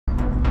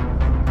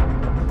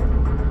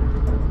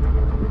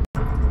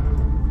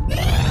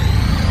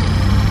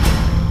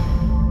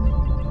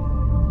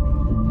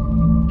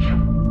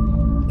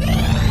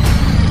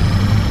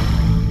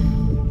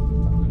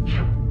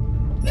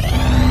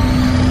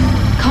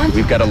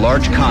We've got a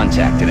large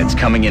contact and it's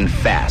coming in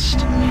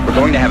fast. We're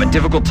going to have a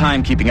difficult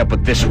time keeping up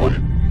with this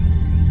one.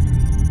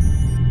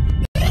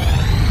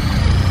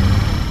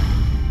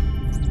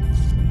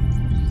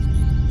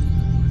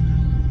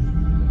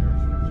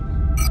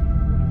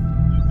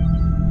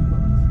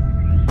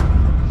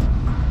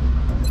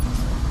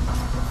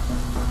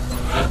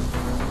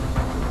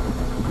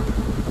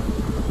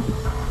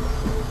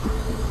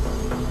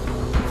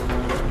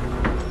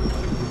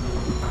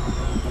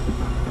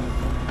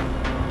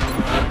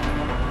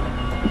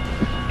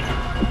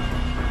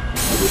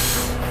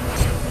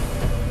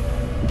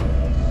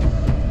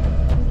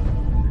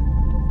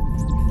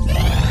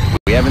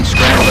 We haven't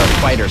scrambled our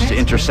fighters to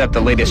intercept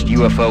the latest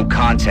UFO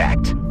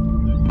contact.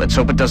 Let's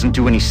hope it doesn't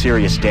do any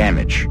serious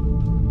damage.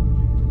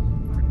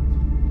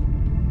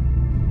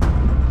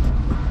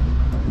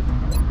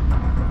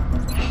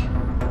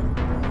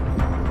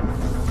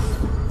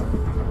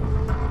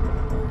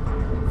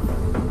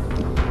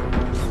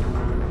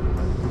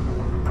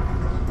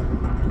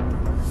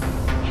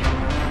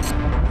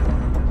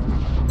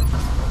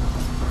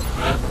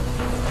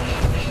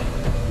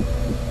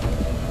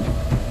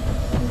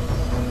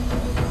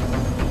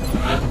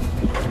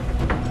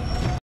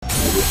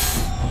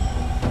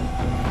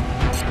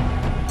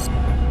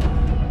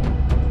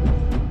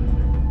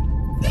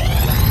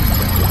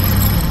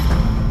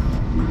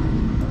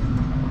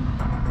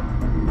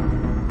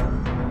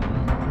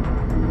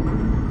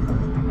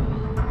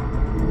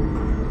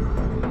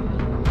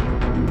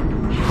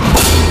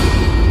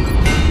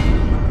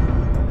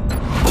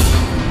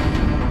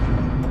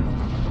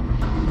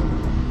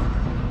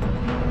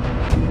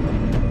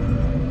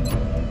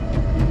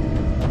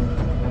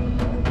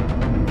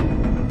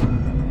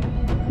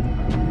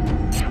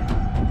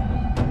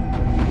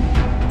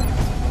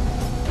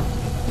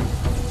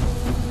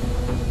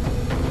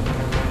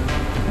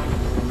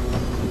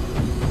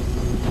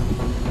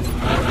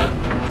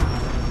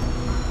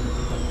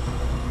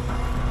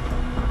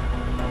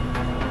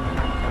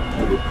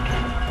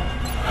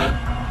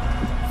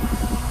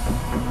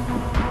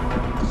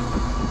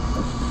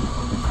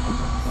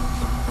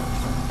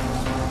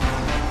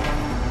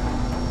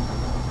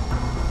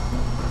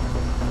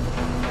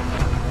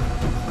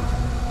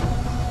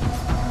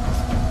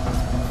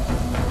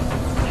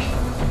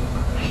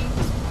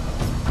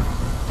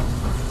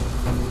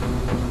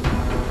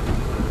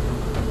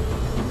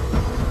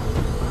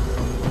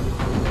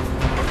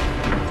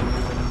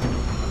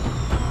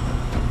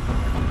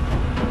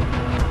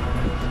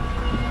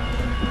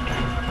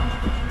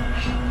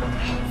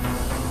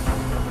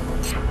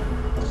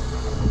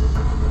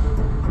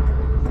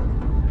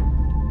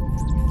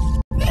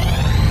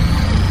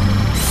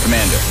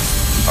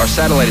 Our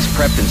satellite is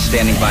prepped and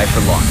standing by for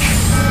launch.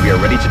 We are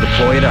ready to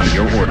deploy it on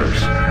your orders.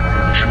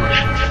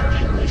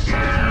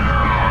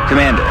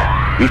 Commander,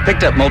 we've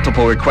picked up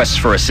multiple requests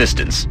for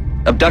assistance.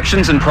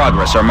 Abductions in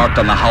progress are marked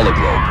on the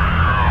hologlobe.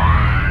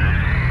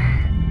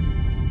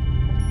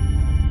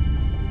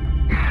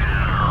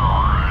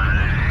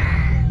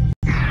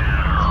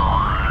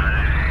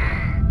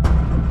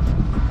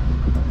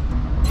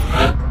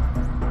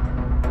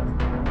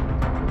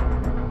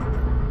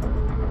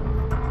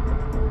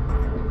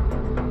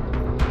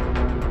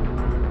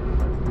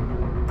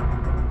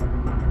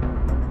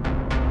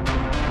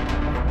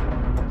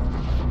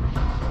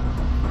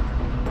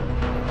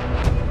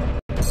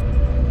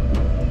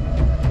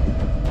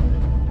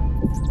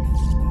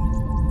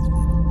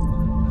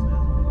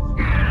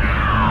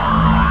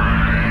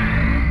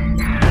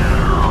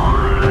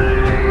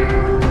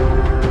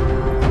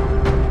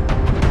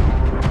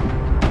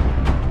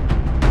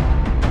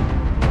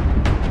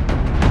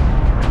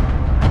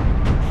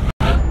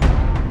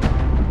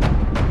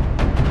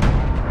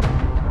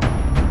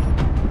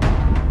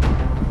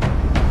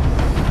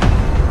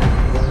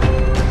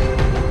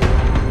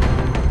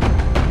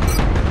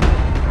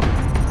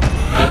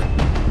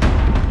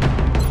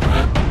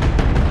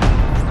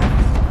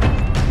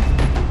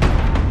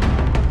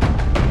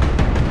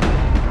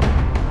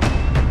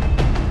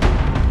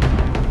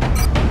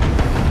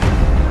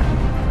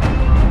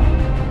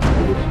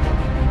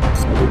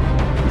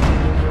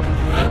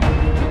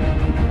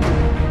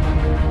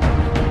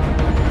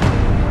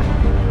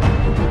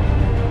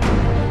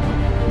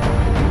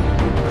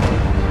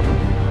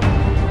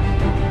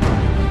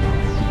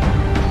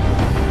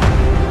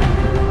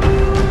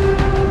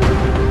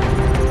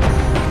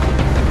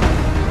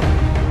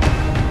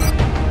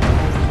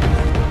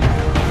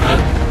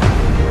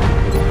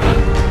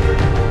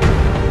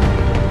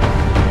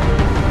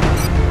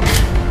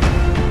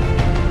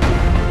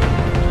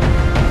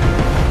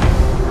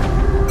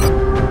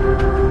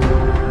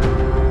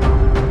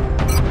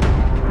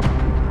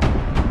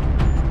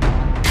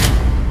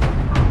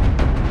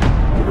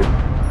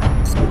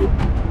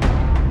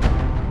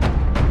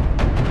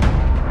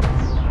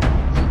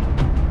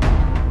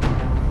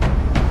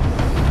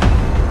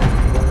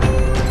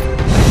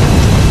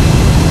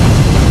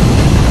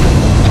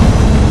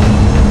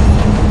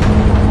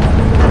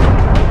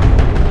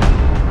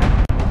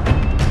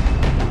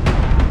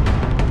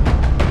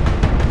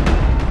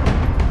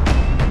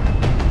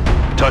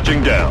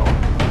 Touching down.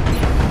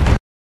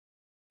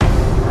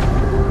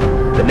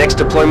 Next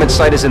deployment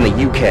site is in the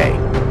UK.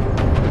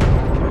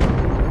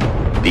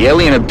 The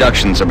alien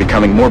abductions are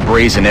becoming more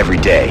brazen every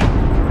day.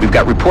 We've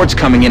got reports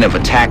coming in of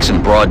attacks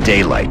in broad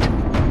daylight.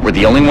 We're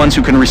the only ones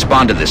who can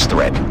respond to this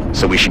threat,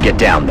 so we should get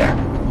down there.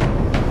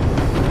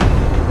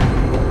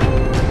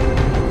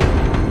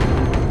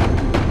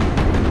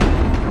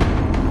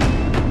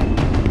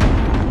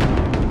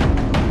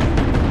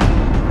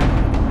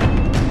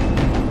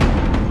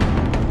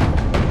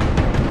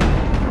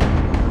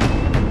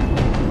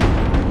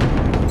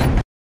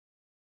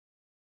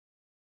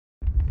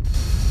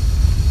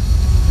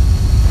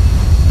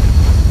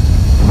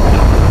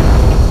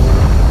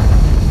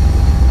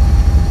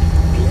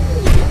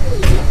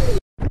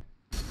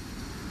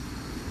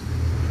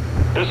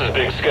 This is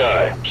Big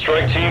Sky.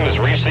 Strike team has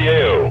reached the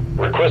AO.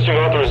 Requesting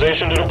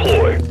authorization to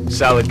deploy.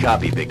 Solid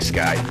copy, Big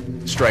Sky.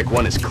 Strike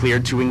 1 is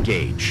cleared to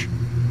engage.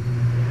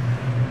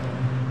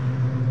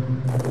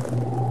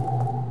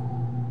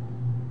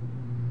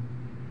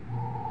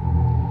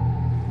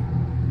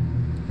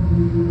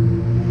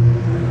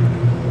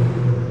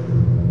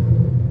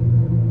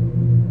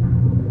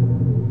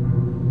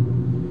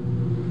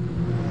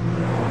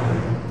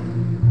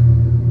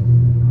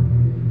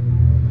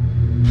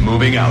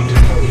 Moving out.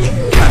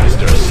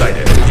 Canister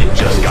sighted. It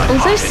just got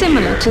Although hot in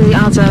similar here. to the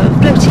other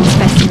floating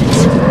specimens,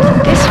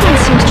 this one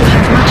seems to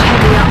have much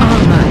heavier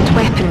armor and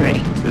weaponry.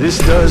 This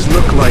does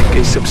look like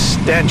a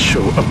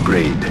substantial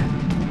upgrade.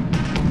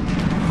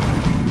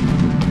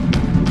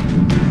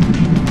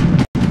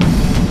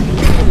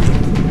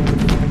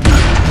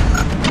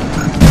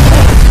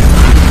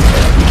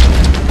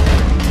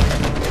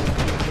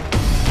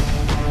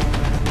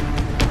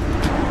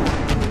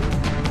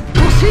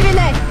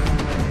 Poursuivez-les!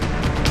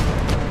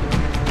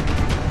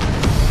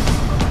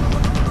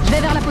 Je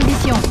vais vers la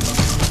position.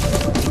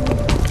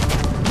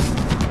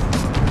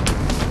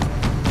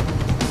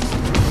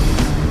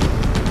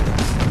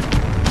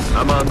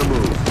 I'm on the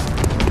move.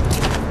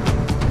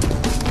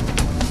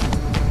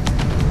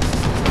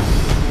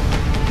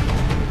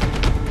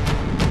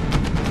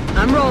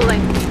 I'm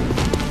rolling.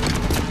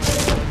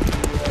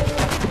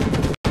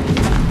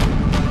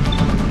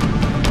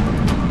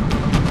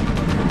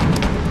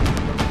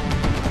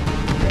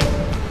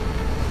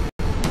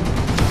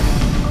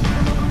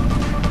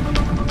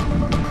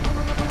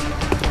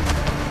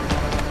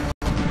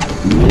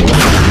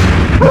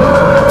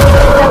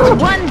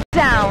 That's one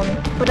down,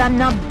 but I'm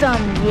not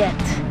done yet.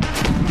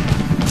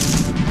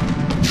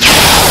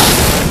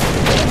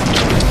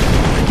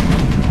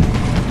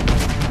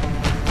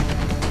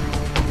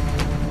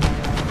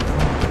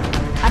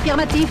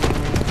 Affirmatif.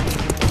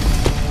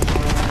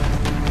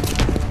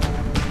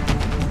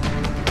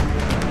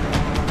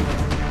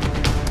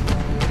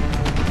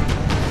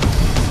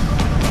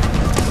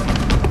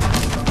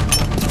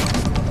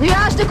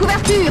 Nuage de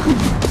couverture.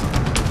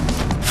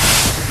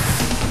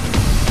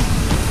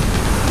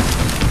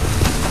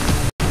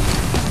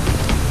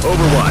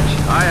 Overwatch,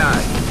 aye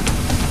aye.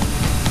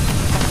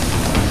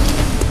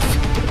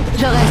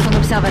 Je reste en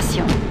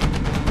observation.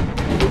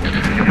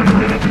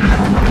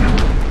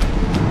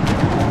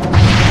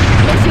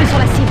 Les yeux sur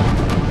la cible.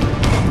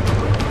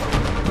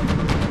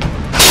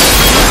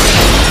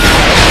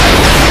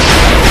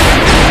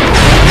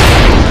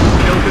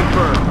 Kill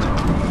confirmed.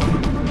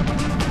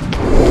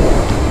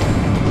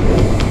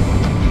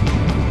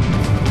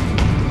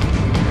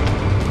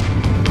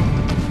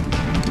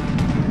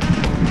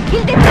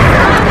 Il détecte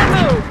un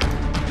ammo.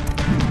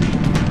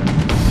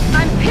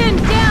 I'm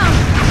pinned down.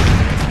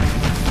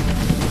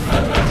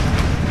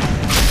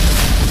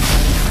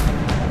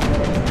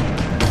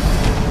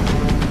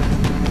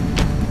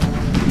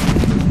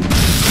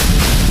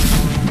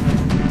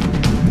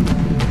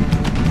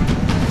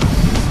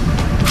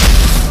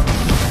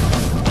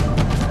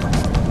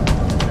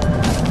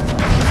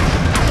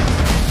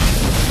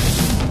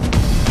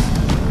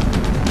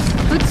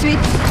 Tout de suite.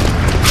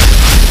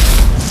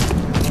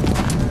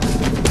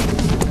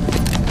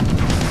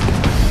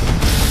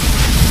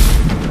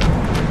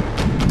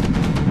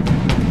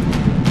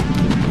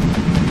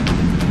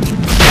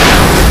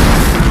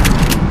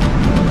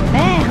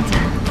 Merde!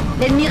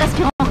 L'ennemi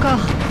respire encore.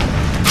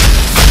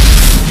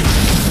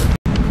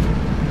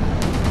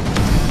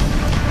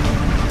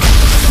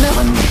 Me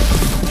remue.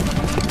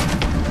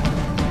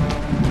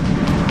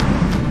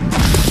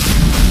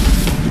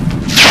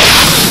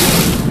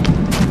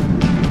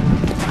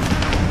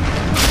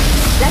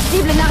 La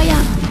cible n'a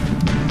rien.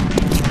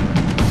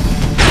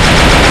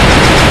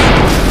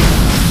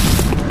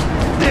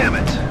 Damn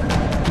it.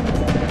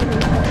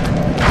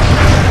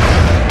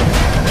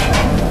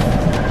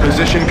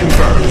 Position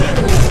confirmed.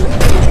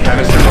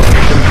 Canister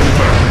location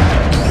confirmed.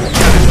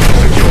 Canister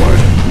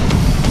secured.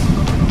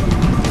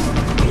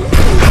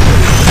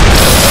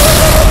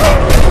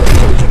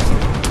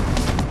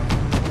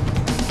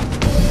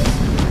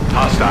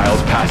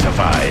 Hostiles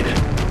pacified.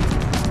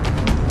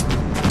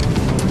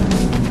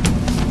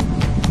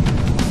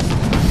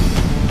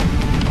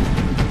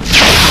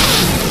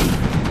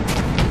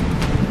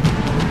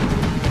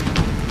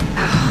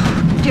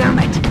 Damn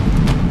it.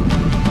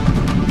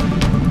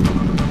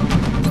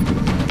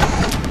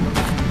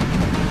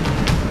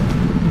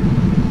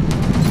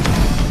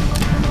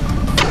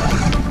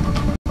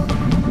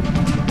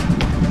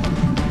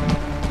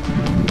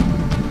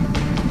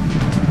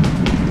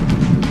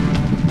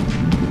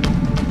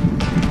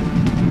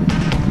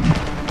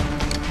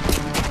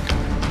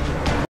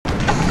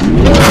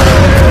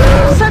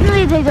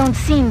 don't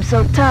seem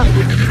so tough.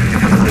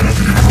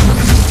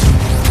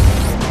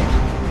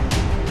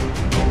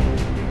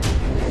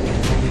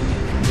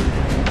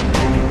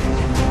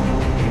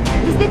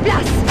 Il se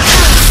déplace.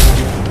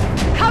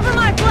 Cover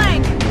my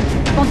flank.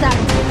 Contact.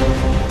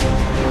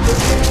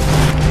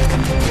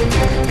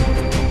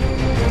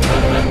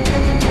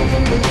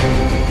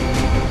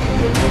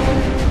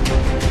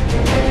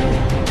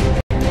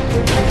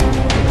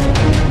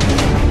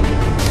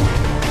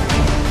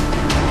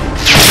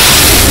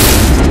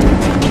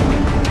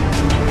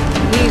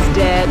 He's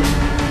dead.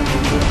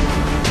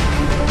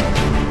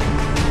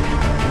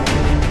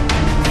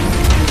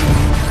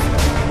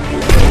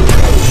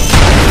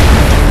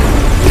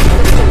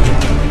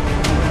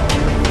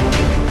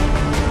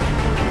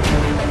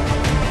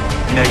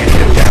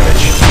 Negative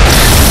damage.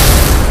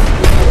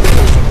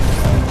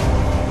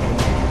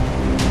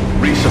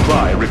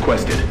 Resupply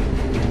requested.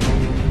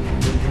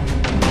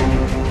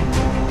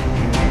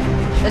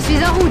 Je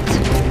suis en route.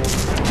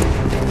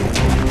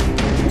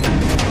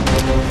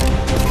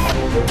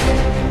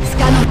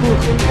 Scan en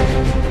cours.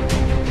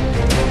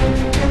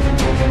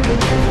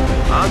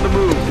 On the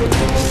move.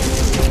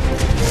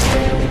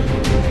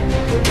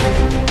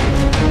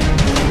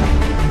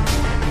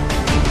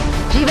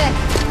 J'y vais.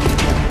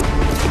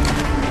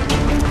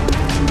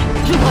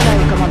 J'ouvre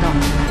l'œil, commandant.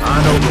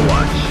 On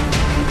Overwatch.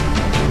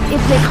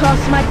 If they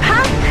cross my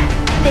path,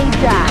 they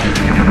die.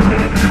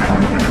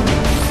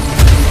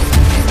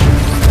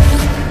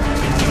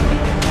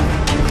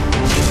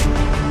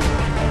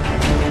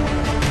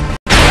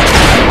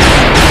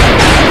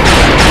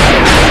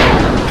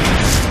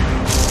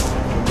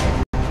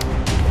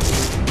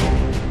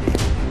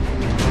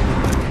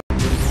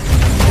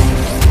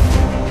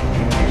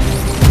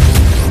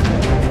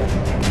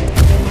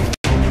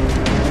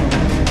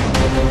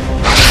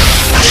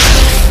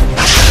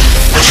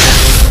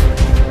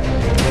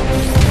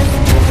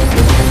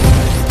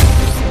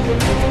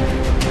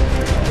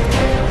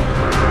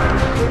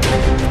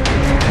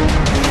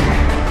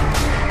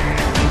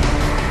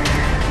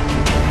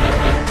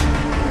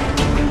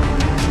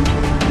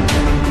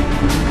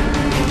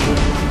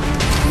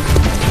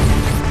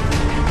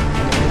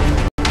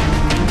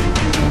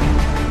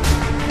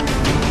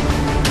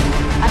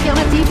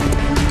 Affirmatif.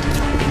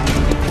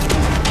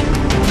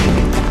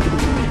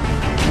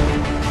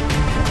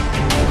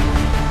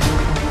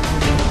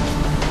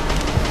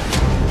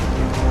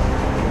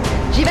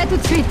 J'y vais tout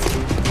de suite.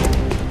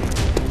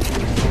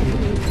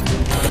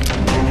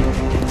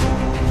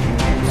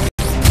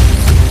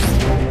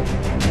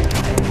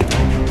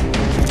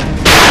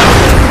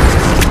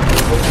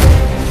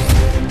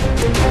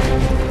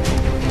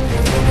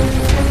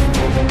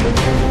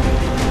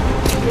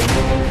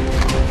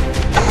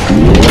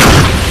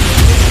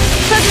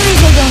 Suddenly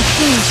they don't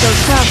seem so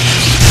tough.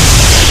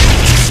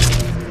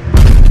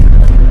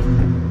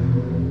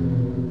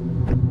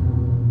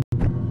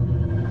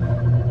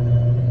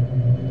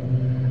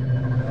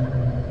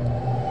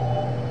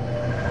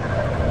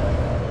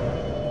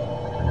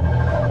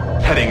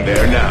 Heading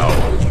there now.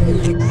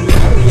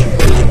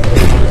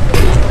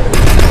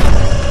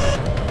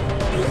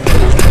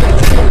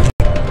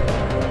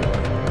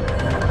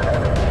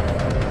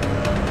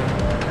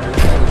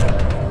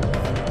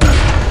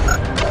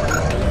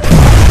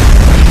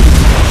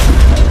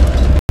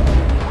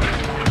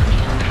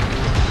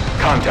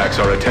 Contacts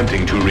are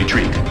attempting to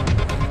retreat.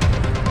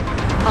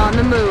 On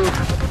the move.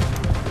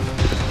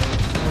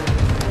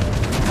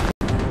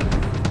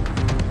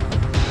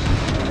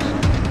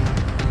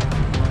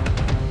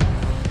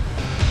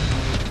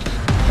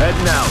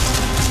 Heading out.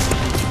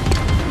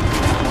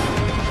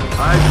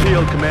 Eyes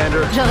peeled,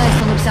 Commander. Je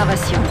reste en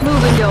observation.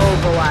 Moving to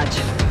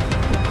Overwatch.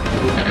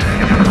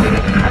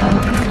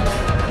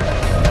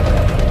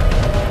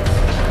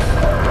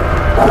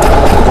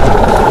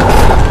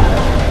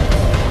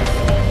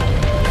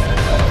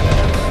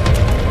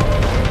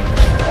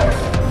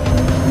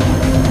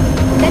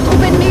 Les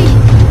troupes ennemies.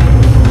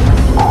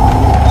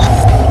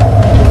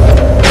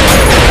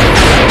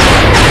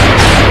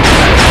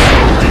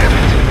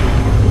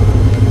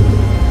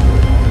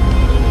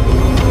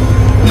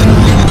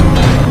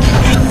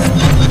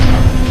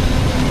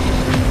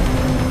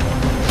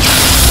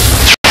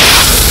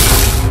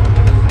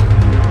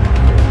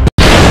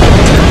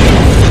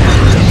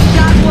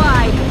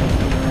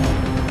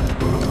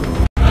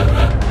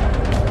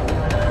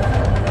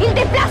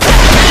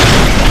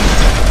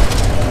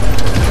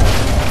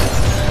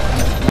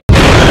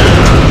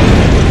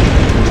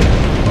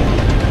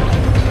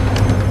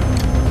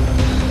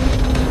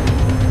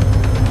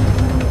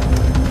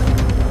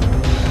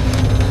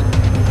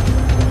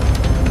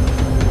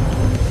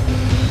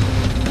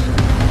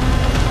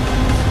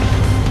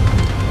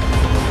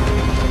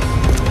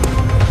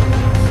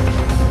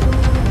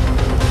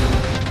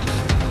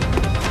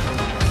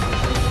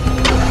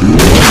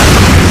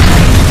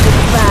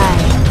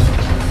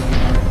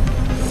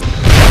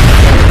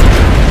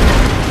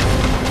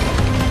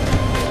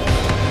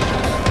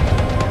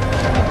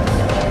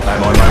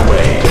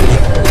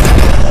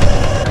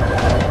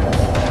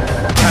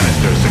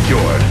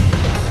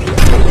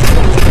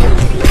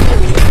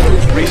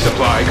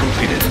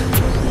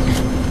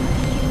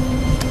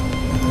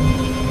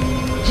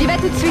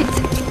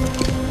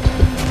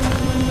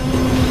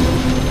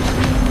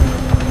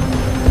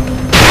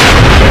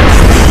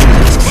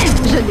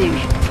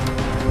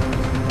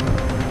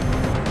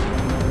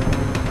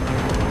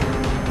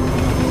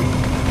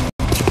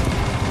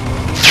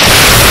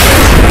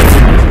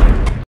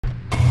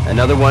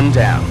 Another one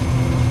down.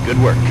 Good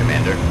work,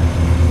 Commander.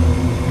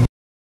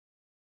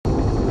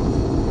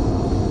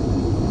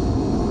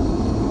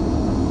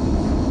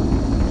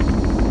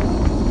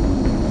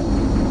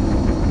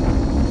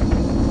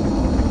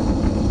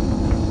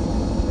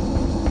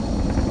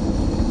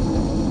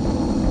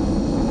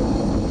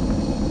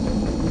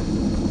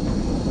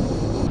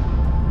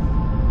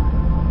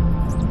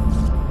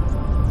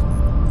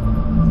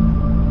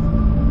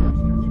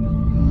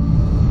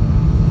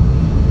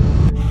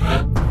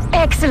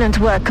 Excellent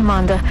work,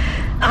 Commander.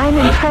 I'm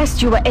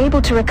impressed you were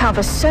able to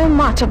recover so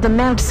much of the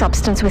meld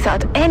substance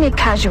without any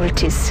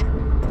casualties.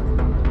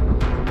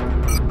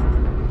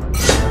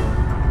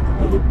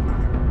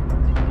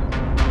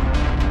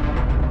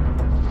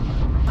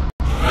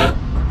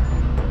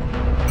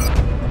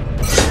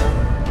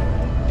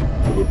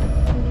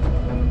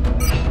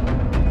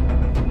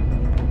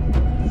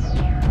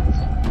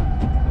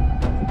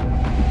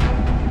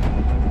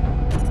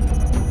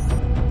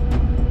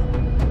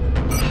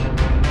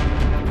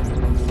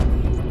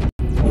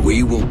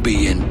 We will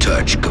be in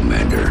touch,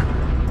 Commander.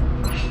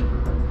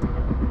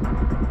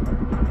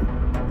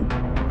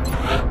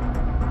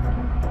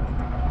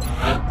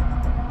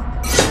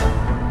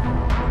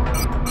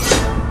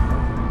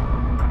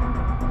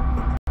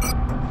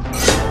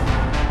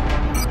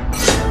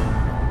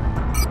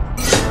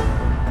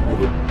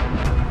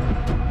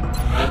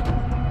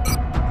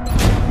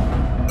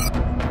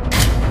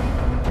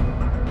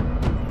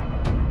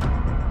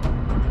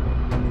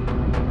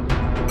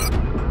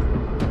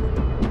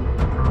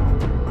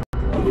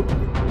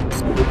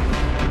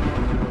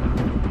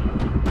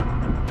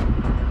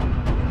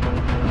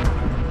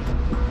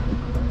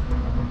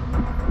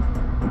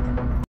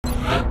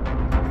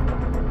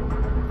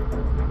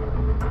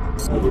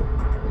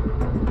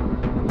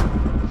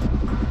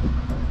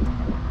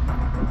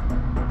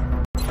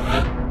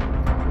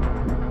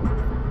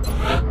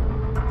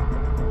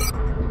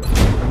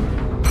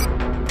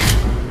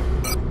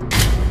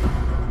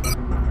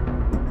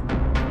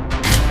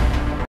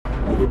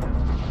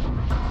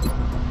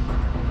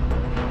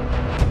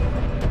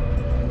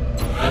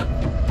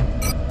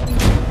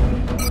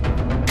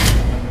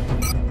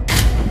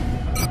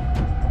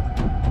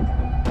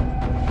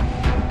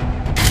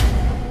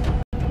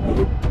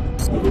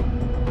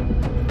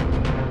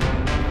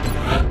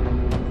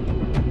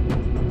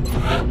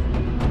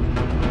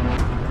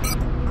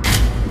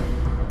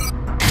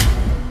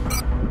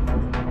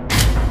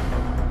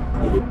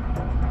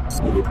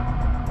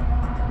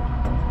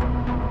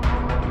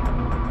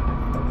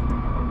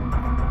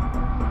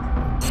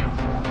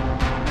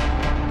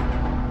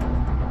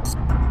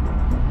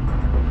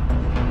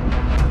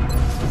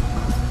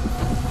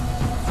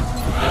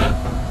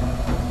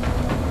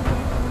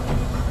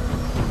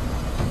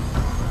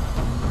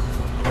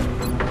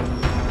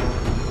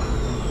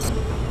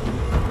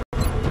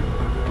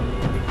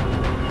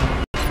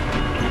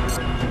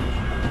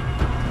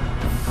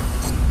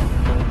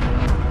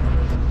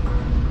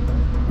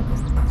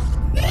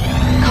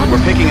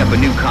 Picking up a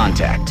new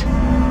contact,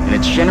 and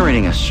it's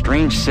generating a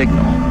strange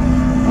signal,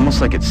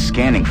 almost like it's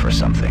scanning for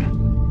something.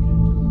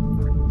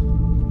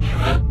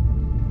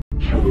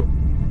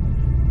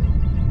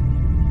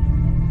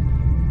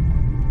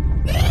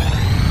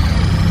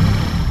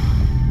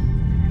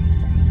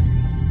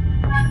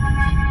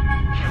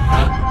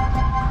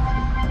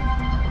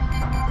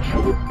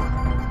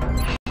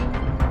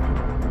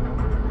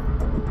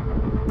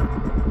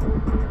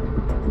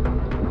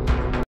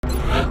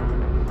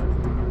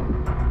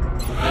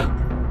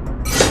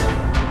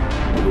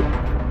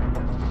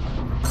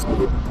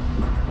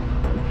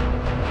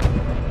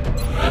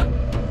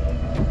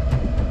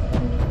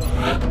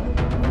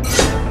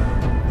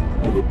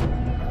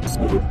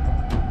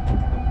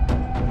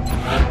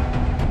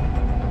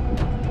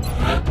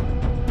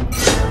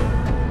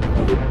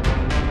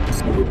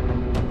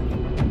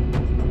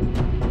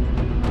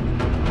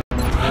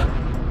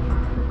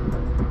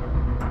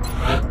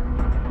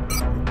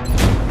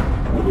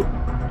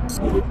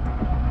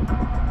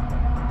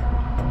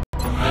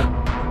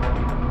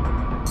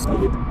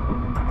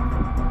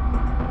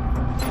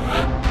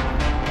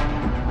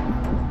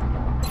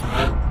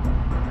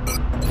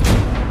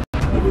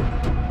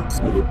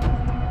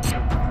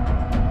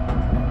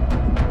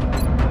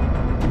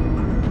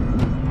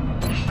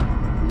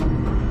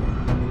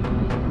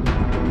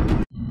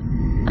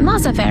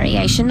 Another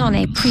variation on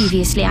a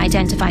previously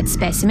identified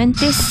specimen,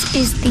 this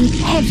is the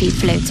heavy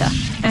floater.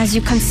 As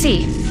you can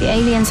see, the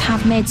aliens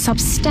have made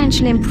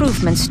substantial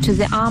improvements to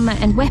the armor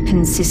and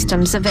weapons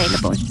systems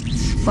available,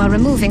 while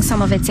removing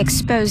some of its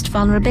exposed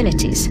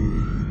vulnerabilities.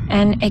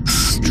 An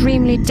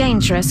extremely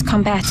dangerous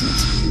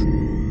combatant.